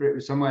Khalifa. It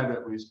was somewhere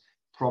that was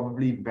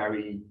probably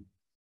very,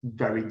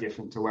 very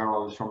different to where I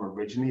was from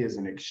originally, as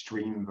an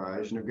extreme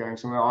version of going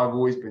somewhere. I've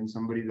always been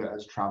somebody that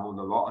has traveled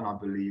a lot, and I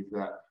believe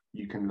that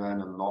you can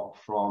learn a lot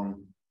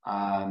from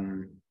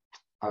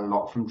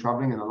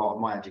traveling, and a lot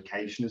of my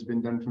education has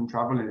been done from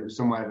travel, and it was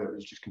somewhere that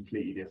was just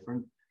completely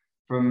different.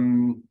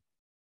 From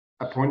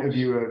a point of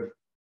view of,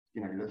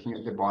 you know, looking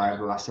at Dubai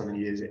over the last 7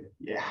 years, it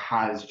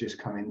has just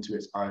come into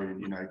its own,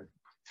 you know,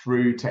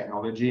 through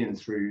technology and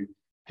through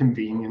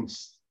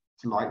convenience,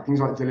 like things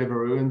like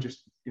Deliveroo and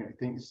just, you know,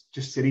 things,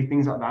 just silly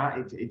things like that.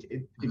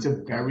 It's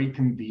a very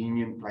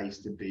convenient place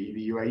to be,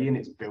 the UAE, and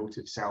it's built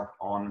itself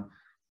on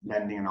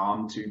lending an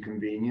arm to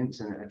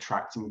convenience and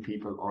attracting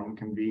people on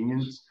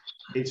convenience.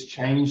 It's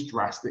changed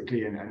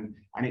drastically, and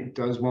it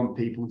does want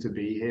people to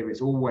be here.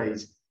 It's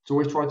always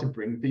tried to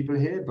bring people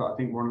here, but I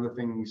think one of the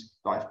things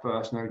that I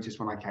first noticed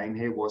when I came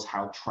here was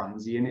how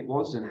transient it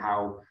was, and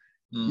how,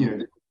 you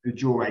know, the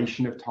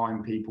duration of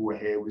time people were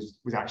here was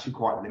actually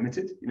quite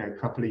limited. You know, a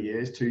couple of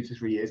years, 2 to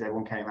 3 years,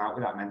 everyone came out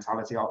with that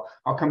mentality.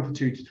 I'll come for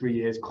 2 to 3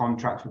 years,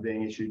 contracts were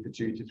being issued for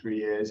 2 to 3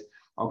 years.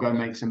 I'll go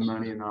make some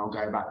money and then I'll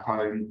go back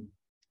home.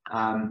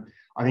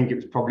 I think it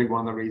was probably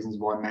one of the reasons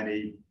why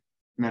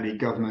many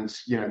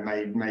governments, you know,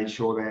 made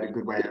sure they had a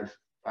good way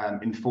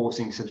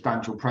enforcing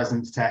substantial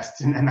presence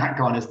tests and that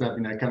kind of stuff,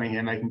 coming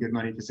here, making good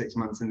money for 6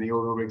 months in the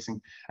oil rigs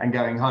and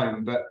going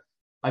home. But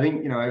I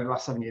think, over the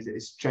last 7 years,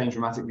 it's changed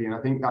dramatically. And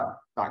I think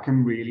that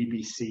can really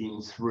be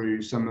seen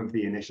through some of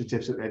the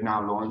initiatives that they've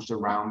now launched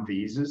around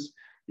visas.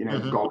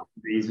 Golden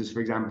visas, for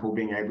example,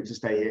 being able to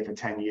stay here for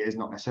 10 years,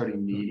 not necessarily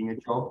needing a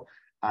job,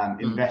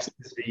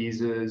 investors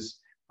visas,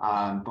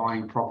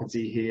 buying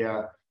property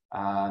here,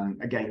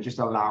 again, just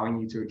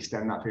allowing you to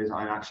extend that period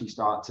and actually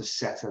start to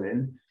settle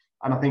in.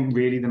 And I think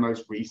really the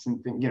most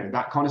recent thing,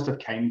 that kind of stuff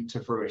came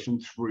to fruition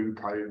through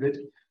COVID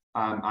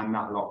and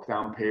that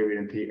lockdown period,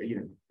 and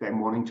people, them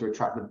wanting to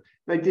attract them.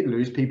 They did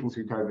lose people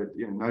through COVID,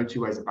 no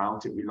two ways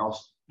about it. We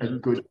lost a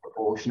good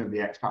proportion of the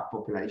expat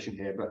population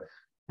here, but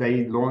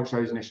they launched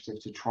those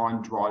initiatives to try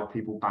and drive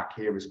people back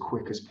here as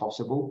quick as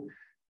possible.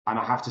 And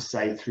I have to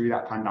say, through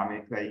that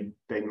pandemic, they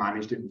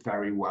managed it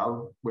very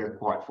well. We're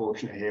quite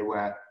fortunate here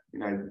where,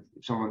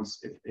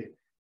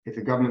 if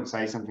the government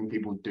says something,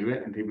 people do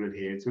it and people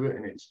adhere to it.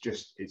 And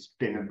it's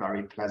been a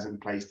very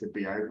pleasant place to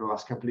be over the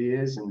last couple of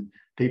years. And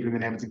people have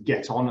been able to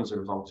get on as a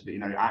result of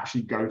it,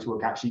 actually go to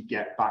work, actually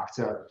get back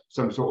to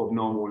some sort of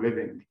normal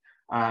living.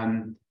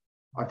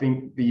 I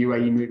think the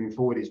UAE moving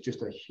forward is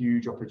just a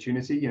huge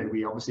opportunity.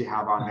 We obviously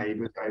have our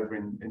neighbours over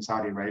in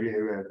Saudi Arabia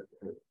who are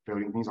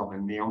building things like the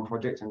NEOM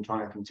project and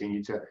trying to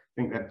continue to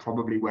think they're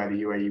probably where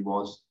the UAE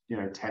was,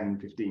 10,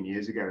 15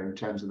 years ago in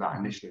terms of that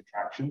initial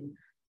attraction.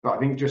 But I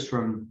think just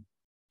from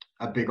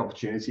a big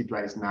opportunity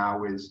place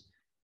now is,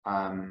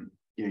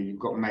 you've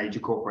got major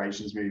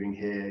corporations moving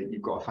here.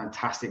 You've got a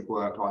fantastic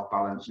work-life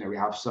balance. We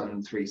have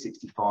Sun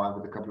 365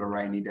 with a couple of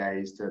rainy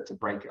days to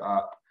break it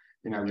up.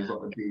 We've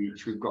got the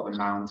beach, we've got the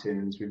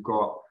mountains, we've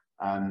got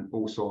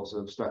all sorts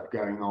of stuff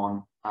going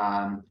on,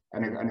 and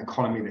an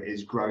economy that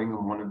is growing,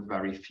 and one of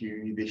very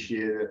few this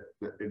year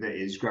that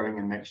is growing,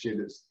 and next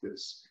year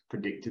that's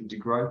predicted to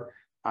grow.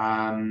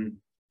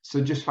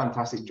 So just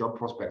fantastic job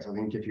prospects. I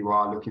think if you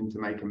are looking to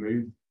make a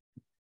move,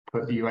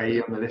 put the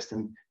UAE on the list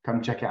and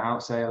come check it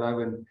out, say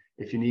hello, and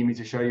if you need me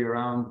to show you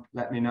around,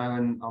 let me know,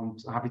 and I'm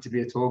happy to be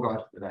a tour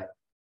guide for the day.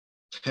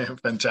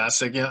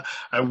 Fantastic. Yeah,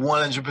 I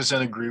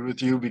 100% agree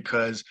with you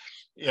because,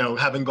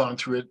 having gone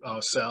through it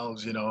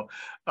ourselves,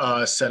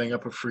 setting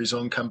up a free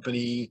zone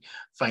company,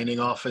 finding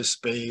office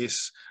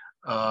space,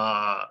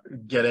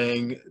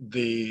 getting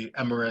the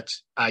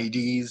Emirates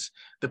IDs,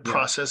 the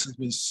process has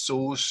been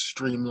so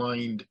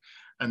streamlined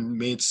and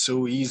made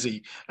so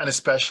easy. And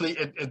especially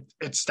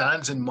it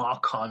stands in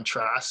marked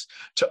contrast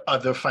to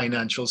other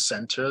financial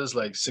centers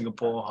like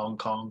Singapore, Hong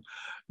Kong,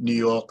 New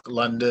York,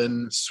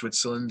 London,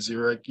 Switzerland,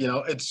 Zurich.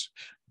 It's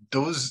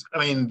those,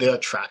 they're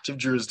attractive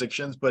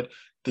jurisdictions, but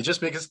they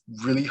just make it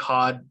really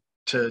hard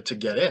to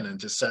get in and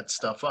to set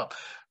stuff up.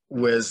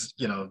 Whereas,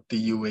 the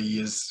UAE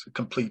is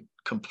complete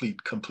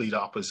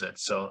opposite.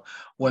 So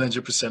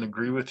 100%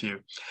 agree with you.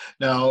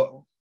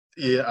 Now,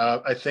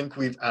 I think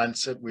we've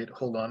answered, wait,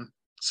 hold on.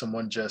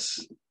 Someone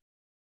just,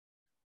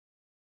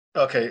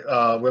 okay,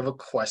 we have a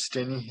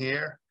question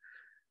here.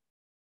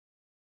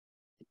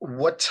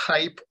 What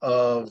type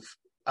of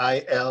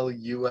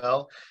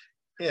ILUL,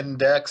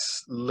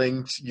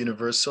 index-linked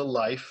universal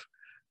life,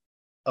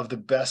 of the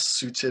best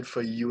suited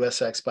for a US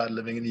expat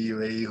living in the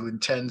UAE who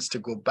intends to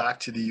go back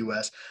to the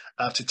US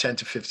after 10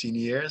 to 15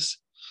 years?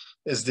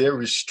 Is there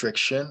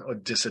restriction or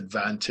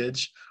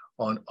disadvantage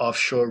on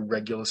offshore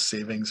regular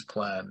savings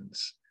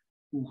plans?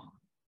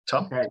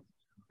 Tom? Okay.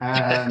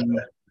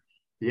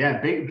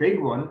 Yeah, big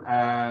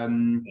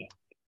one.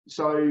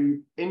 So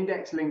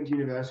index-linked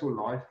universal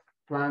life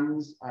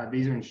plans,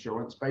 these are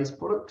insurance-based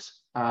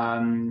products.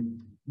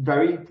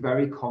 Very,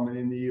 very common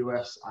in the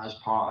US as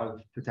part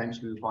of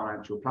potentially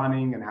financial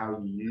planning and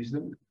how you use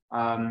them.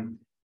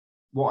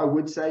 What I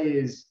would say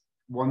is,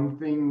 one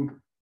thing,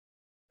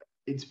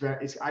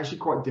 it's actually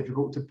quite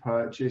difficult to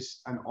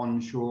purchase an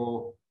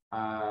onshore,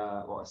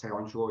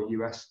 onshore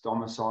US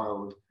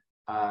domiciled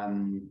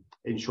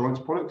insurance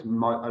product. A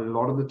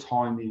lot of the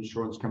time, the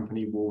insurance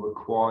company will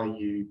require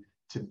you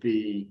to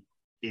be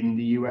in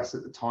the US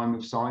at the time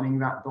of signing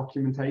that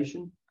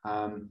documentation.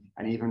 And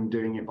even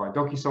doing it by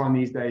DocuSign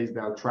these days,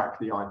 they'll track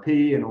the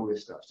IP and all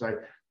this stuff. So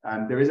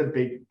there is a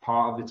big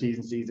part of the T's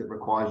and C's that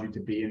requires you to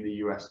be in the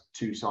US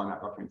to sign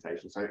that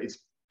documentation. So it's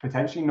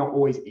potentially not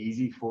always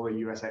easy for a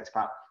US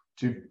expat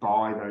to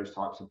buy those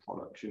types of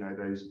products,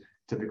 those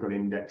typical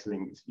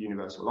index-linked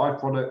universal life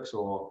products,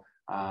 or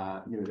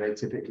they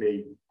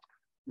typically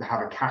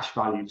have a cash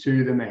value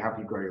to them. They help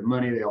you grow your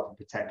money. They offer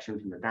protection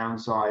from the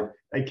downside.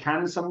 They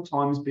can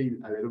sometimes be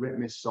a little bit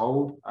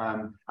missold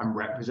and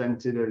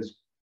represented as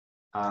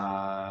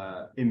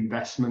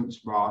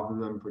investments rather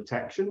than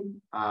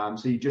protection.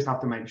 So you just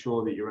have to make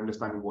sure that you're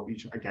understanding what you're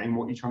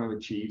trying to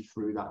achieve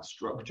through that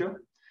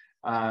structure.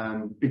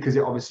 Because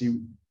it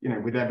obviously,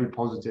 with every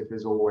positive,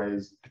 there's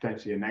always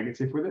potentially a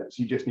negative with it.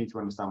 So you just need to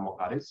understand what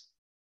that is.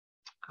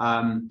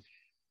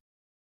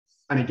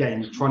 And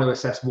again, trying to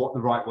assess what the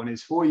right one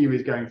is for you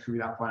is going through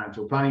that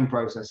financial planning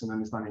process and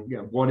understanding,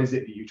 what is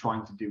it that you're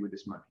trying to do with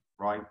this money,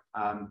 right?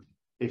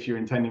 If you're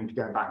intending to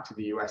go back to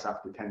the US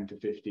after 10 to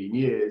 15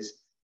 years,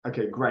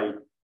 okay, great.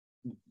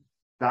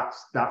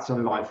 that's a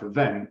life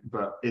event,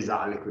 but is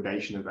that a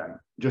liquidation event?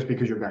 Just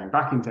because you're going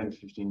back in 10 to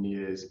 15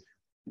 years,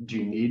 do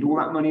you need all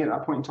that money at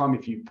that point in time?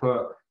 If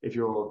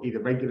you're either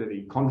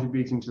regularly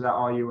contributing to that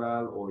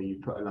RUL or you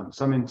put a lump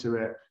sum into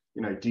it,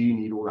 do you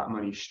need all that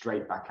money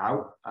straight back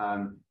out?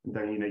 And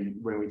then,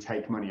 when we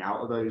take money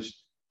out of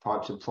those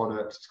types of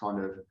products, it's kind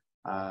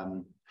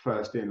of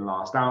first in,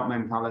 last out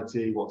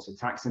mentality. What's the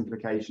tax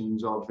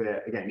implications of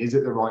it? Again, is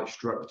it the right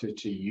structure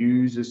to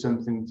use as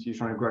something you're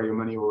trying to grow your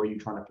money, or are you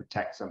trying to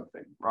protect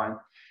something, right?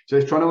 So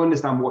it's trying to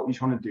understand what you're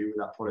trying to do with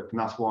that product. And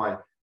that's why,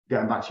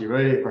 going back to your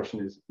earlier question,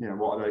 is,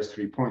 what are those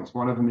 3 points?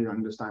 One of them is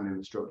understanding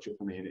the structure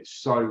for me, and it's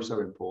so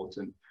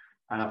important.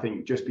 And I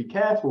think just be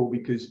careful,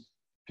 because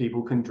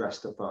people can dress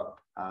stuff up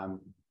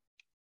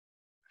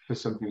for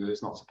something that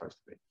it's not supposed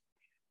to be.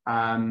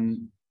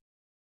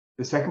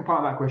 The second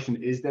part of that question,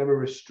 is there a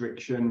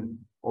restriction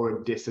or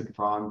a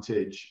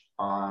disadvantage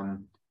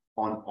on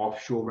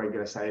offshore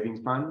regular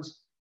savings plans?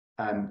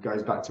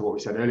 Goes back to what we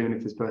said earlier, and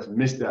if this person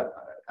missed that,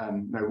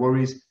 no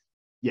worries.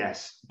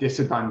 Yes,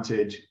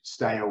 disadvantage,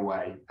 stay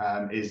away,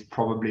 is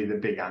probably the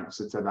big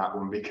answer to that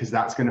one, because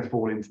that's going to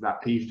fall into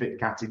that PFIC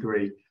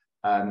category,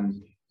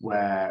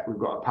 where we've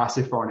got a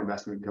passive foreign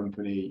investment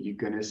company. You're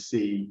going to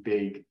see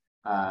big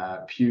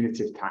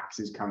punitive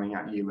taxes coming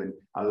at you, and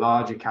a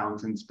large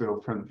accountant's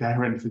bill from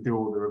their end to do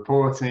all the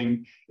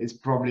reporting is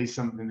probably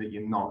something that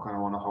you're not going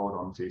to want to hold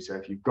on to. So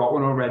if you've got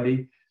one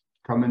already,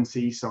 come and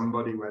see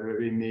somebody, whether it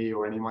be me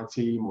or any of my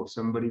team, or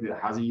somebody that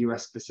has a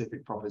US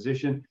specific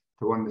proposition,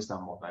 to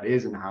understand what that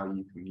is and how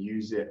you can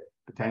use it,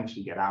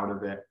 potentially get out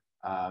of it,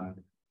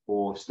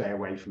 or stay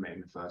away from it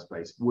in the first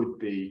place. Would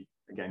be,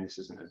 again, this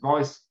isn't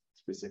advice,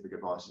 specific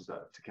advice is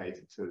that to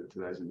cater to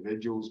those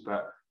individuals,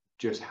 but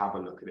just have a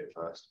look at it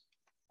first.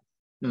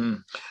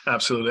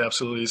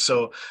 Absolutely.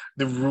 So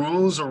the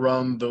rules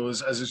around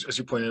those, as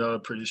you pointed out, are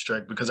pretty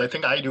strict, because I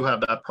think I do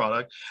have that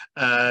product,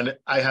 and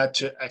I had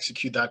to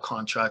execute that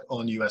contract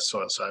on US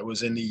soil. So I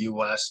was in the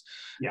US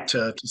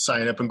to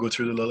sign up and go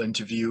through the little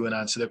interview and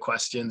answer the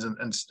questions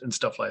and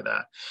stuff like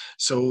that.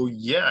 So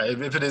yeah,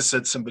 if it is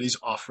that somebody's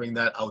offering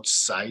that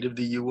outside of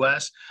the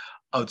US,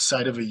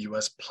 outside of a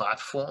US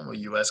platform, a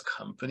US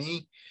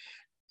company,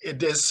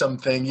 it is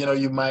something,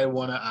 you might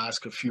want to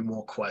ask a few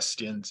more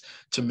questions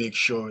to make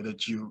sure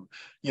that you're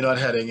not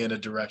heading in a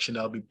direction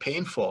that'll be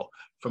painful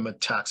from a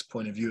tax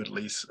point of view, at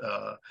least,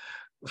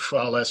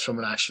 far less from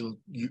an actual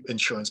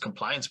insurance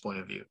compliance point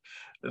of view.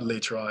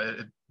 Later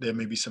on, there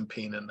may be some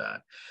pain in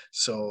that.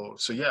 So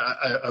yeah,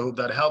 I hope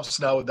that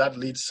helps. Now that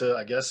leads to,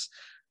 I guess,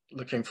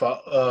 looking for,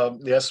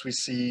 yes, we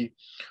see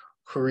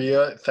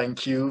Huria.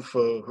 Thank you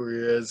for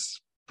Huria's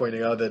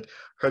pointing out that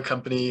her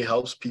company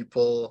helps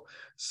people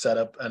set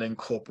up and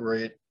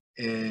incorporate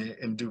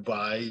in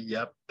Dubai.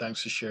 Yep,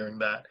 thanks for sharing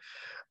that.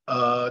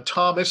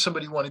 Tom, if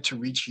somebody wanted to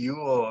reach you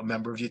or a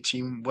member of your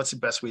team, what's the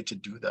best way to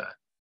do that?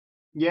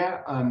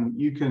 Yeah,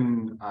 you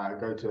can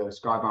go to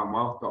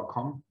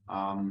skyboundwealth.com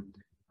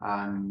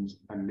and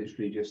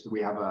literally just,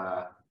 we have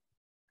a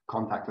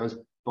contact us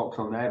box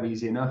on there,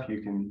 easy enough.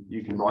 You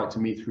can write to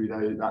me through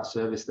that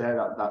service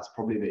there. That's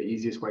probably the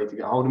easiest way to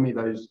get hold of me.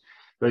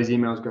 Those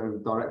emails go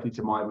directly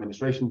to my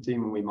administration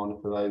team, and we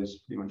monitor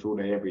those pretty much all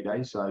day, every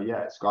day. So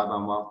yeah,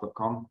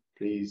 skyboundwealth.com.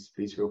 Please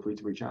feel free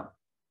to reach out.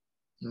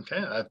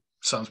 Okay, that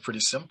sounds pretty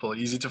simple,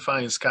 easy to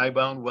find.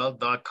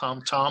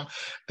 Skyboundwealth.com. Tom,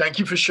 thank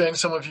you for sharing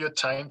some of your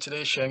time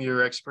today, sharing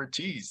your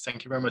expertise.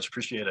 Thank you very much.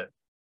 Appreciate it.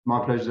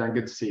 My pleasure, Dan.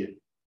 Good to see you.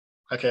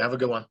 Okay, have a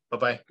good one.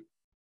 Bye-bye.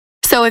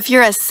 So if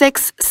you're a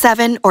 6,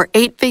 7, or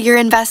 8-figure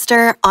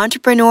investor,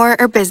 entrepreneur,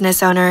 or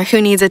business owner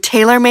who needs a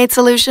tailor-made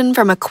solution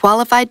from a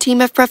qualified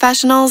team of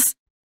professionals,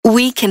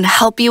 we can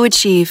help you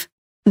achieve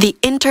the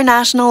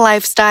international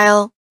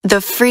lifestyle, the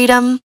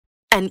freedom,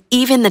 and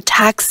even the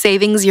tax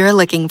savings you're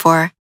looking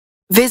for.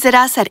 Visit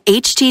us at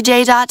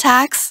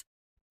htj.tax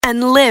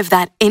and live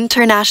that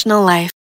international life.